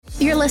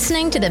You're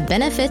listening to the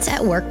Benefits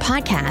at Work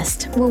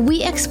podcast, where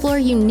we explore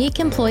unique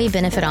employee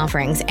benefit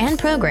offerings and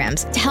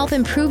programs to help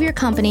improve your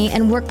company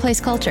and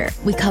workplace culture.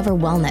 We cover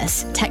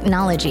wellness,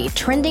 technology,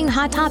 trending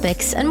hot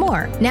topics, and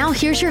more. Now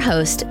here's your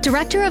host,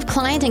 Director of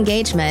Client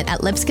Engagement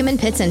at Lipscomb and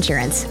Pitts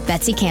Insurance,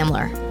 Betsy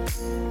Kamler.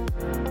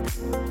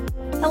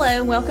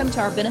 Hello, welcome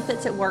to our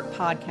Benefits at Work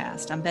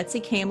podcast. I'm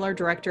Betsy Kamler,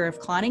 Director of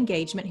Client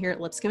Engagement here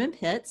at Lipscomb and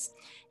Pitts.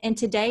 And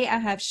today I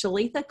have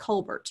Shalitha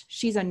Colbert.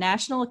 She's a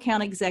National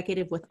Account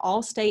Executive with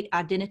Allstate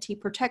Identity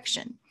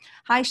Protection.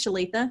 Hi,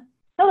 Shalitha.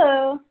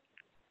 Hello.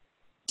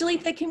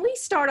 Shalitha, can we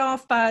start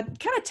off by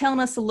kind of telling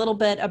us a little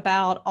bit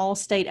about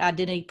Allstate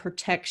Identity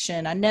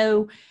Protection? I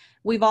know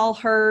we've all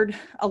heard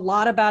a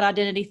lot about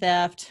identity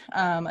theft.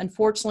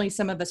 Unfortunately,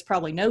 some of us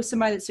probably know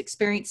somebody that's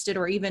experienced it,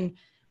 or even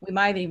we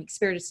might have even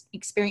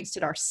experienced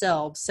it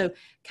ourselves. So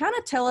kind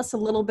of tell us a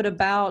little bit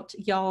about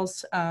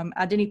y'all's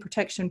identity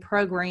protection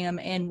program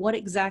and what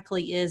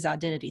exactly is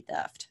identity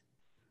theft.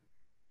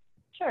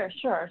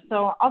 Sure.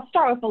 So I'll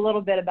start with a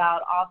little bit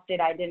about Allstate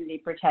Identity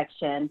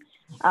Protection.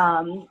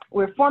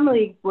 We're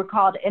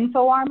called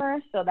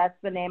InfoArmor, so that's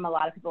the name a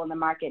lot of people in the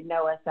market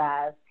know us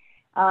as.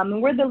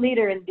 We're the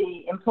leader in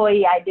the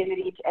employee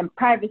identity and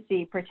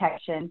privacy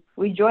protection.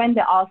 We joined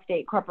the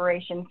Allstate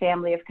Corporation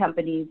family of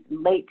companies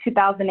in late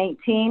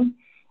 2018,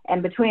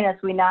 and between us,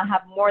 we now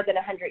have more than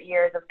 100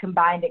 years of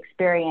combined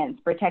experience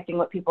protecting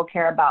what people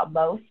care about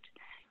most.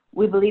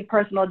 We believe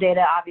personal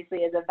data obviously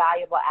is a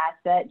valuable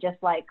asset,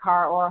 just like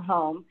car or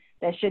home,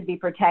 that should be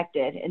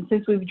protected. And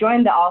since we've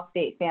joined the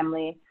Allstate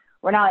family,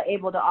 we're now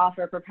able to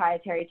offer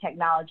proprietary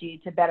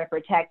technology to better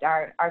protect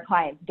our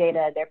clients'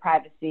 data, their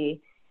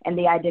privacy, and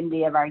the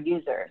identity of our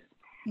users.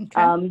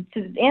 Okay.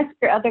 To answer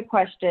your other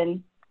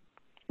question,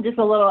 just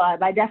a little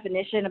by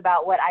definition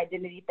about what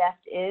identity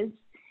theft is.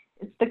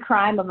 It's the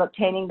crime of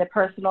obtaining the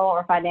personal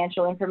or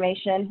financial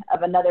information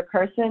of another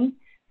person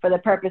for the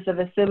purpose of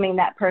assuming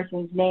that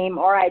person's name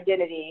or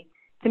identity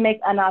to make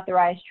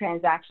unauthorized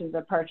transactions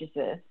or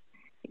purchases.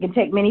 It can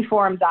take many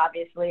forms,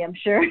 obviously. I'm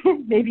sure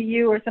maybe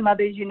you or some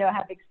others you know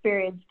have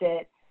experienced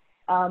it,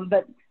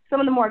 but some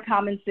of the more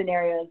common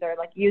scenarios are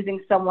like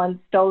using someone's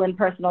stolen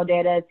personal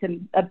data to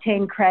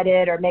obtain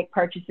credit or make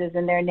purchases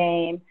in their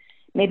name,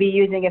 maybe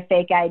using a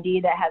fake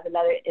ID that has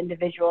another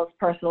individual's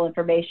personal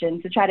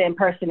information to try to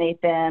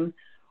impersonate them,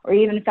 or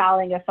even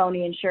filing a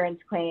phony insurance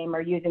claim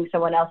or using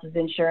someone else's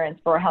insurance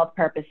for health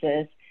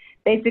purposes,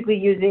 basically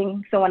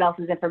using someone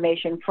else's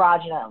information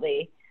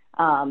fraudulently.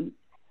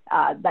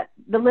 But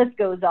the list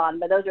goes on,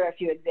 but those are a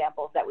few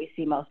examples that we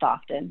see most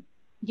often.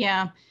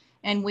 Yeah.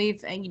 And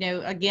we've,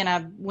 again,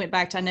 I went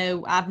back to, I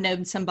know I've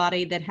known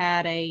somebody that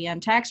had a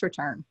tax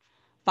return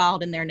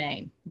filed in their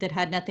name that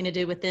had nothing to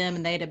do with them,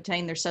 and they had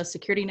obtained their social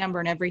security number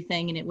and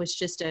everything. And it was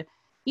just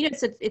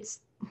it's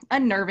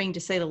unnerving to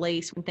say the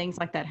least when things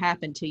like that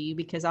happen to you,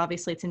 because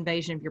obviously it's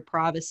invasion of your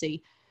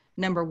privacy,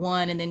 number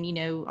one. And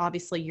then,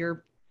 obviously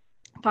your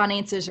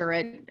finances are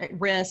at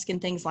risk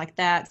and things like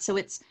that. So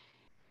it's,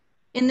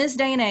 in this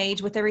day and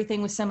age, with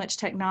everything with so much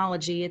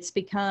technology, it's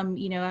become,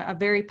 a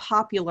very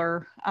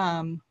popular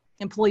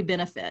employee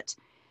benefit.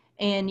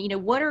 And,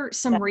 what are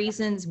some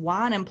reasons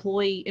why an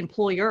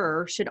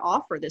employer should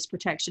offer this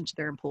protection to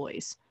their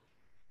employees?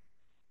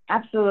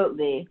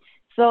 Absolutely.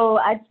 So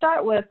I'd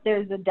start with,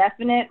 there's a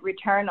definite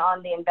return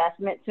on the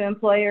investment to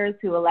employers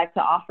who elect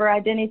to offer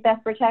identity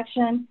theft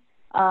protection.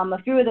 A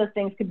few of those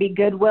things could be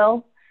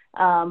goodwill.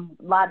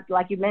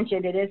 Like you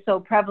mentioned, it is so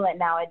prevalent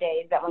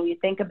nowadays that when you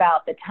think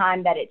about the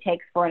time that it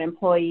takes for an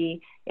employee,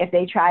 if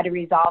they try to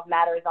resolve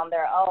matters on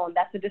their own,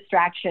 that's a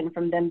distraction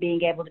from them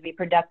being able to be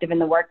productive in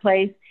the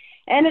workplace.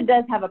 And it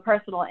does have a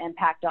personal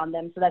impact on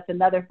them. So that's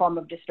another form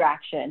of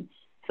distraction.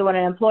 So when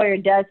an employer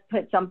does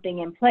put something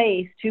in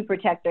place to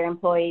protect their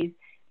employees,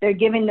 they're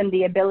giving them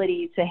the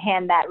ability to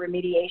hand that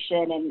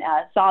remediation and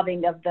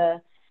solving of the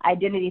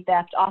identity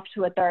theft off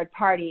to a third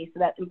party so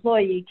that the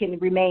employee can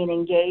remain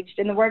engaged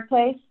in the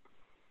workplace.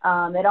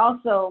 It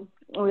also,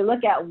 when we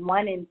look at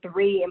 1 in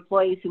 3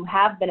 employees who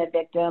have been a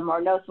victim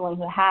or know someone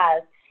who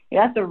has,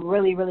 that's a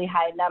really, really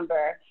high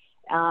number.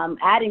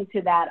 Adding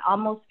to that,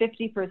 almost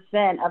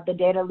 50% of the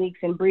data leaks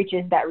and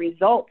breaches that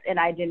result in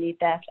identity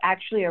theft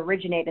actually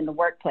originate in the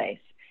workplace.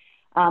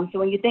 So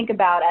when you think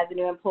about, as a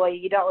new employee,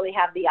 you don't really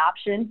have the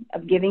option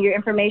of giving your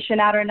information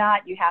out or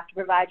not. You have to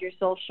provide your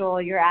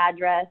social, your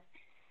address,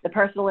 the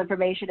personal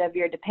information of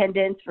your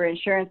dependents for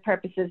insurance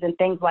purposes and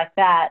things like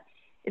that.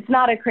 It's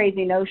not a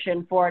crazy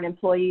notion for an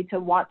employee to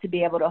want to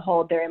be able to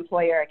hold their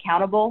employer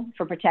accountable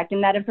for protecting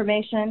that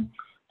information.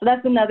 So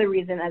that's another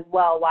reason as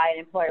well why an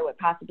employer would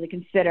possibly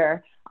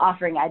consider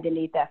offering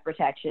identity theft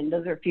protection.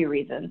 Those are a few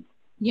reasons.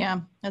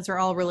 Yeah, those are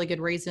all really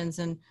good reasons.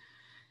 And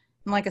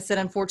like I said,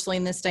 unfortunately,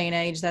 in this day and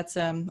age, that's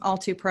all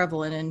too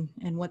prevalent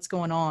in what's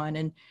going on.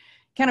 And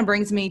kind of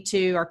brings me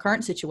to our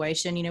current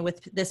situation,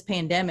 with this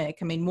pandemic.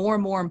 I mean, more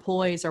and more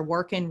employees are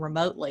working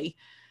remotely.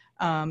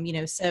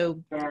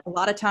 So a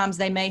lot of times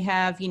they may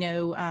have,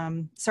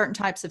 certain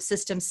types of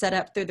systems set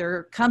up through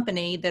their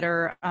company that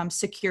are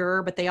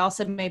secure, but they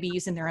also may be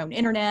using their own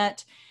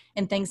internet.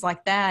 and things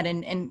like that.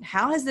 And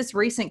how has this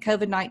recent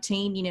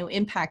COVID-19,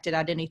 impacted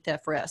identity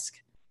theft risk?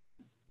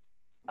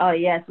 Oh,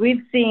 yes.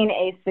 We've seen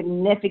a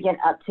significant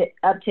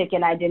uptick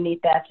in identity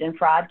theft and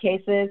fraud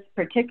cases,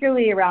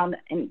 particularly around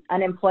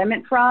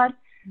unemployment fraud.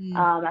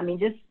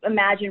 Just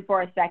imagine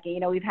for a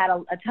second, we've had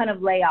a ton of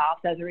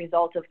layoffs as a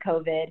result of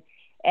COVID,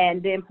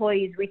 and the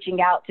employees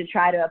reaching out to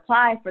try to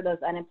apply for those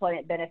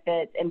unemployment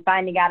benefits and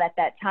finding out at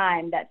that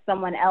time that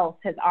someone else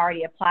has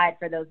already applied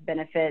for those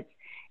benefits.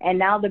 And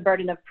now the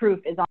burden of proof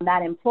is on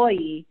that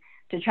employee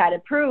to try to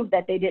prove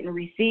that they didn't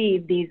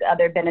receive these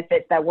other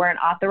benefits that weren't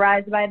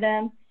authorized by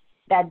them.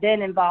 That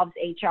then involves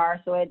HR,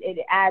 so it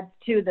adds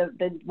to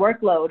the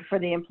workload for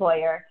the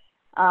employer.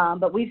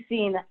 But we've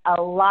seen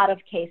a lot of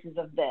cases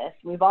of this.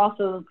 We've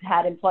also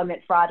had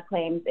employment fraud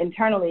claims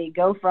internally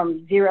go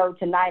from 0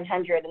 to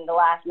 900 in the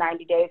last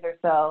 90 days or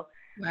so.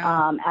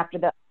 Wow. After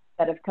the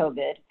onset of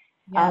COVID.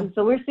 Yeah.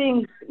 So we're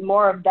seeing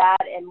more of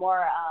that and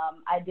more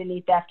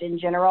identity theft in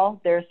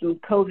general. There's some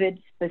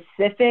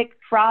COVID-specific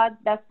fraud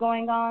that's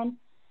going on,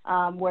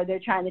 where they're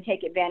trying to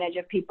take advantage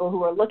of people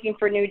who are looking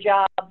for new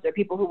jobs or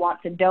people who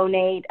want to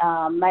donate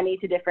money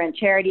to different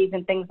charities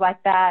and things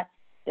like that.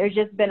 There's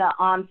just been an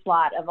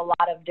onslaught of a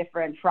lot of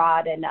different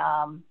fraud and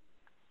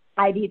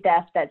ID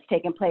theft that's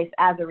taken place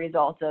as a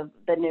result of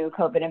the new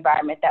COVID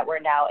environment that we're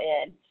now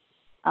in.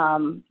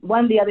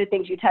 One of the other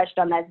things you touched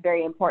on that's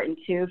very important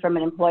too from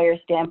an employer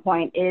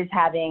standpoint is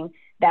having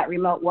that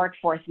remote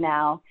workforce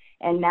now.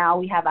 And now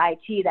we have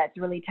IT that's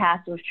really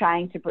tasked with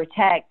trying to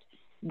protect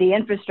the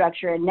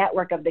infrastructure and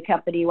network of the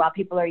company while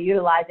people are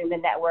utilizing the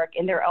network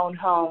in their own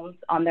homes,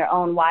 on their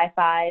own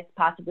Wi-Fi,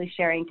 possibly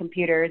sharing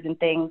computers and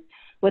things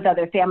with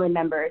other family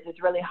members.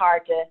 It's really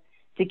hard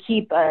to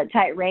keep a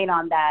tight rein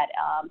on that.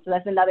 So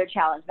that's another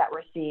challenge that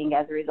we're seeing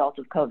as a result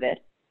of COVID.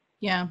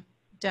 Yeah,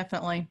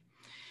 definitely.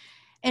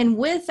 And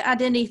with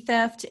identity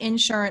theft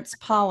insurance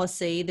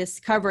policy, this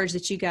coverage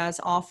that you guys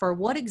offer,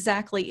 what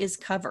exactly is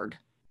covered?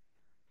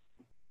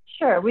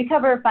 Sure. We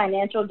cover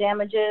financial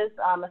damages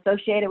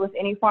associated with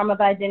any form of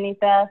identity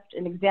theft.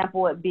 An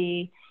example would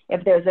be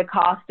if there's a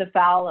cost to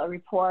file a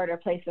report or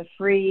place a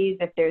freeze,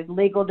 if there's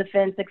legal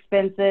defense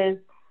expenses,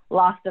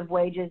 loss of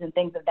wages, and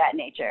things of that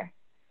nature.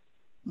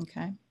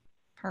 Okay,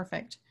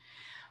 perfect.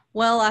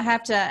 Well,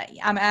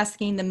 I'm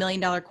asking the $1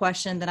 million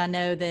question that I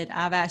know that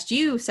I've asked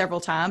you several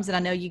times, and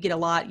I know you get a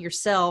lot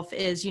yourself,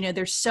 is,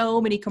 there's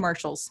so many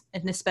commercials,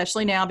 and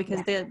especially now because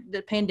of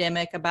the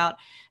pandemic, about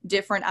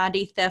different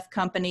ID theft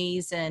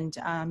companies and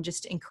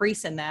just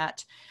increasing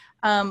that.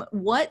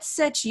 What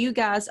sets you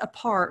guys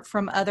apart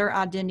from other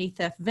identity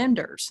theft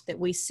vendors that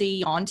we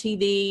see on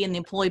TV and the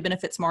employee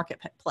benefits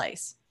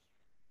marketplace?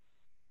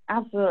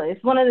 Absolutely.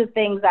 It's one of the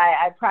things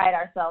I pride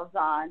ourselves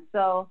on.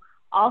 So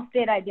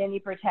Allstate Identity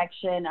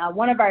Protection,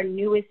 one of our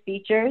newest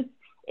features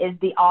is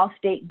the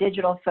Allstate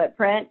Digital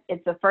Footprint.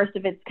 It's the first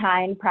of its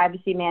kind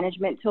privacy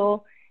management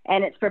tool,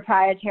 and it's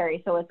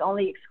proprietary, so it's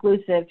only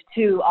exclusive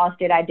to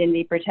Allstate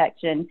Identity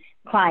Protection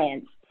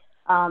clients.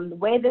 The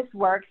way this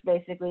works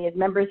basically is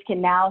members can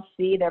now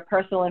see their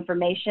personal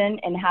information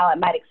and how it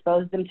might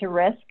expose them to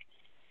risk.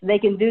 We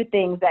can do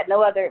things that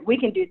no other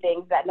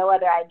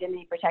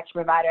identity protection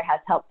provider has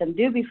helped them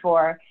do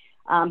before,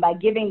 by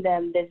giving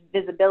them this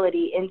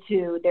visibility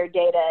into their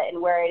data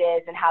and where it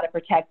is and how to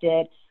protect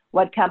it,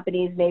 what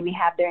companies maybe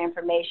have their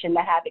information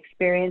that have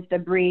experienced a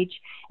breach,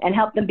 and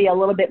help them be a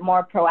little bit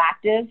more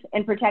proactive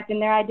in protecting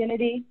their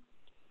identity.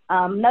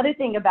 Another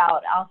thing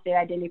about Allstate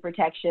Identity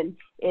Protection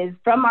is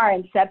from our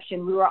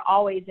inception, we were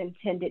always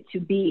intended to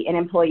be an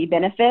employee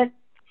benefit.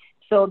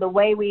 So the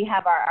way we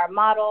have our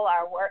model,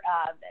 our work,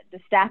 the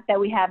staff that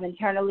we have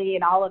internally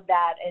and all of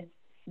that is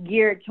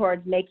geared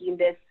towards making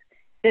this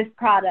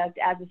product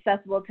as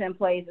accessible to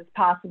employees as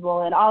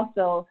possible, and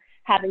also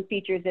having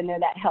features in there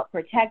that help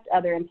protect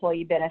other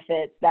employee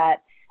benefits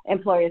that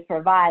employers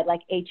provide,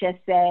 like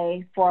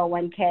HSA,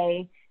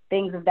 401k,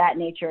 things of that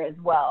nature as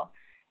well.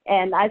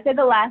 And I'd say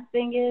the last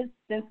thing is,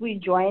 since we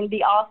joined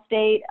the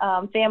Allstate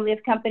family of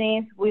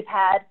companies, we've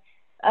had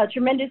a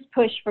tremendous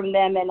push from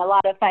them and a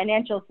lot of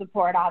financial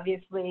support,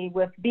 obviously,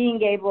 with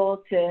being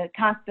able to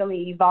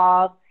constantly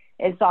evolve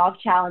and solve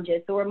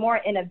challenges. So we're more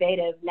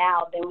innovative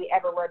now than we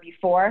ever were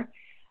before.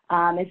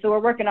 And so we're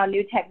working on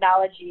new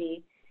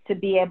technology to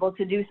be able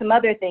to do some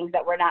other things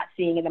that we're not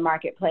seeing in the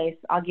marketplace.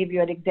 I'll give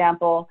you an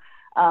example.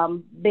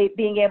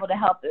 Being able to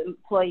help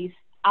employees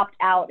opt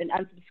out and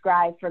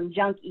unsubscribe from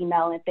junk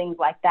email and things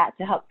like that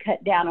to help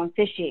cut down on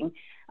phishing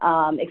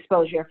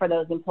exposure for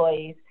those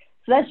employees.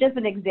 So that's just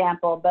an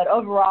example. But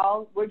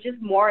overall, we're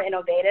just more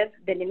innovative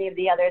than any of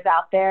the others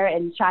out there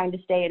and trying to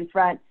stay in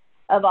front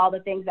of all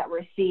the things that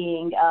we're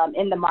seeing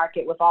in the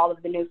market with all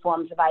of the new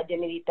forms of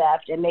identity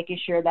theft, and making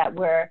sure that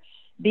we're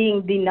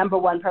being the number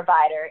one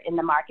provider in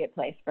the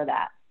marketplace for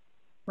that.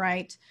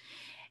 Right.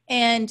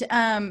 And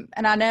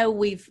I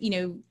know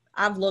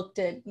I've looked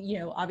at,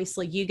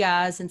 obviously you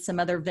guys and some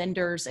other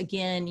vendors,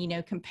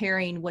 again,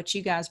 comparing what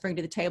you guys bring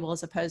to the table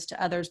as opposed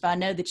to others. But I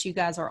know that you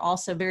guys are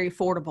also very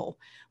affordable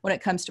when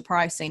it comes to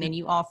pricing, and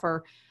you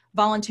offer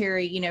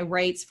voluntary,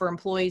 rates for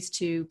employees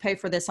to pay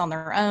for this on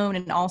their own,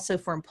 and also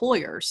for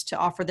employers to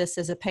offer this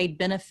as a paid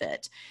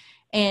benefit.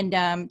 And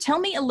tell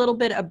me a little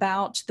bit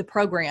about the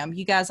program.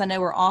 You guys, I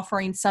know, are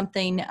offering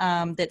something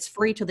that's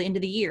free till the end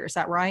of the year. Is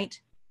that right?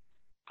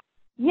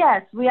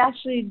 Yes, we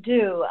actually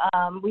do.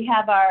 We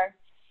have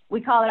we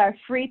call it our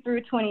Free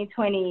Through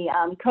 2020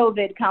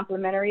 COVID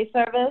complimentary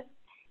service.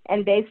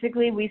 And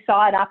basically, we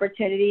saw an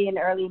opportunity in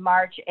early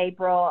March,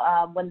 April,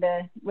 when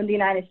the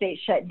United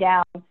States shut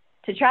down,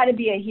 to try to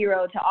be a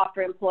hero to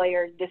offer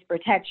employers this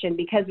protection,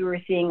 because we were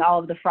seeing all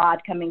of the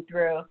fraud coming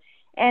through.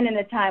 And in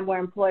a time where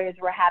employers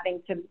were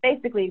having to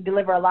basically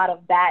deliver a lot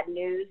of bad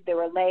news, there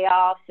were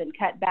layoffs and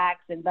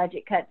cutbacks and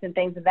budget cuts and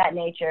things of that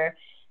nature.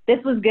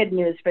 This was good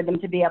news for them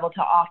to be able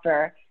to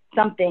offer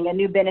something, a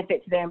new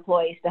benefit to their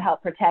employees to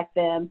help protect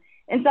them,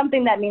 and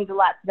something that means a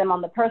lot to them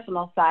on the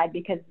personal side,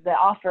 because the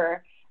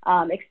offer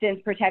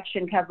extends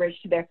protection coverage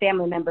to their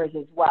family members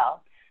as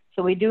well.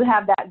 So we do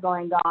have that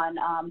going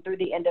on through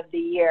the end of the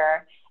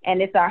year,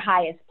 and it's our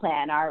highest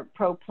plan, our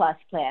Pro Plus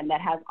plan, that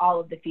has all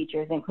of the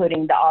features,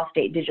 including the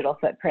Allstate digital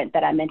footprint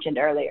that I mentioned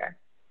earlier.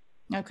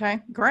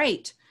 Okay,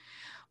 great.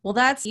 Well,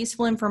 that's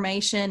useful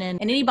information.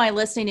 And anybody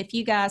listening, if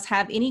you guys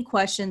have any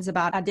questions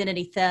about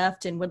identity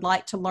theft and would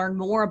like to learn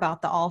more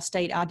about the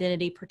Allstate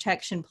Identity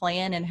Protection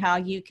Plan and how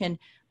you can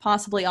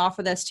possibly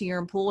offer this to your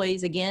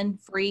employees, again,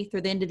 free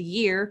through the end of the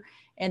year,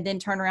 and then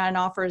turn around and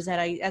offer as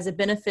a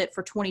benefit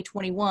for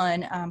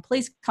 2021,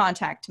 please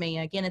contact me.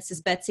 Again, this is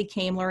Betsy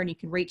Kamler, and you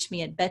can reach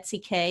me at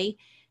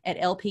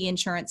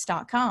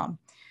betsyk@lpinsurance.com.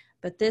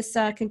 But this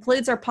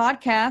concludes our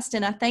podcast,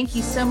 and I thank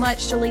you so much,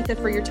 Shalitha,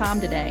 for your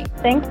time today.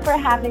 Thanks for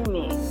having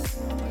me.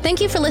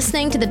 Thank you for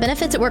listening to the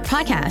Benefits at Work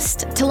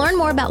podcast. To learn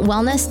more about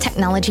wellness,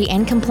 technology,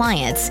 and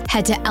compliance,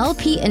 head to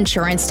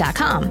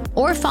lpinsurance.com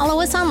or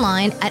follow us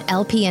online at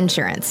LP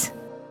Insurance.